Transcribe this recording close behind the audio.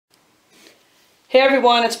Hey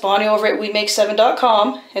everyone, it's Bonnie over at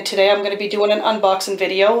WeMake7.com, and today I'm going to be doing an unboxing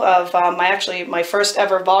video of my first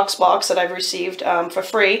ever VoxBox that I've received for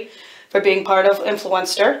free for being part of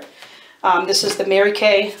Influenster. This is the Mary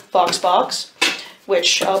Kay VoxBox,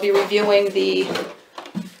 which I'll be reviewing the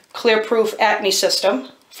clear-proof acne system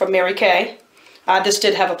from Mary Kay. This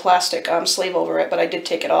did have a plastic sleeve over it, but I did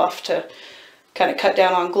take it off to kind of cut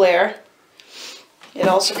down on glare. It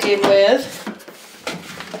also came with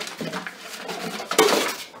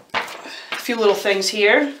a few little things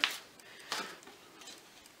here.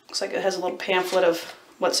 Looks like it has a little pamphlet of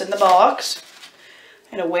what's in the box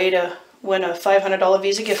and a way to win a $500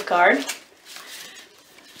 Visa gift card. A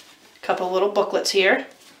couple little booklets here.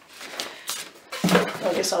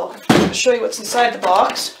 I guess I'll show you what's inside the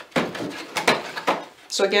box.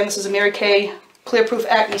 So again, this is a Mary Kay clear-proof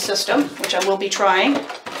acne system, which I will be trying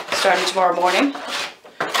starting tomorrow morning.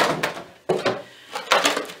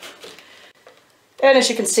 And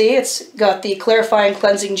as you can see, it's got the clarifying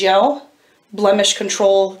cleansing gel, blemish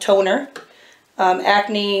control toner,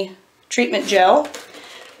 acne treatment gel,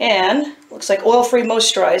 and looks like oil-free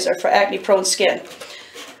moisturizer for acne-prone skin.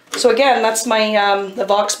 So again, that's my the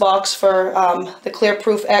VoxBox for the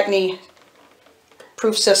clear-proof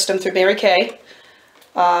acne-proof system through Mary Kay.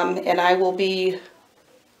 And I will be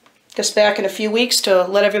just back in a few weeks to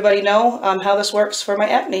let everybody know how this works for my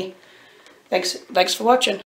acne. Thanks for watching.